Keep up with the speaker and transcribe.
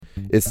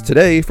It's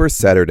today for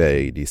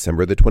Saturday,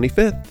 December the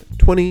 25th,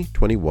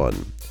 2021.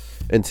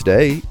 And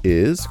today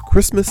is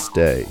Christmas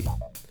Day.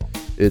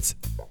 It's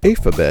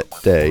Alphabet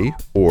Day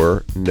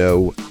or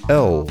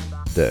Noel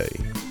Day.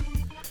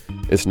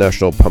 It's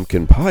National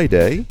Pumpkin Pie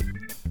Day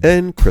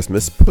and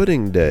Christmas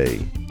Pudding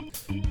Day.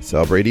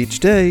 Celebrate each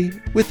day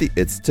with the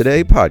It's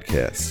Today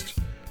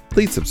podcast.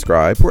 Please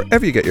subscribe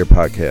wherever you get your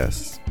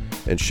podcasts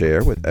and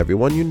share with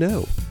everyone you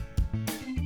know.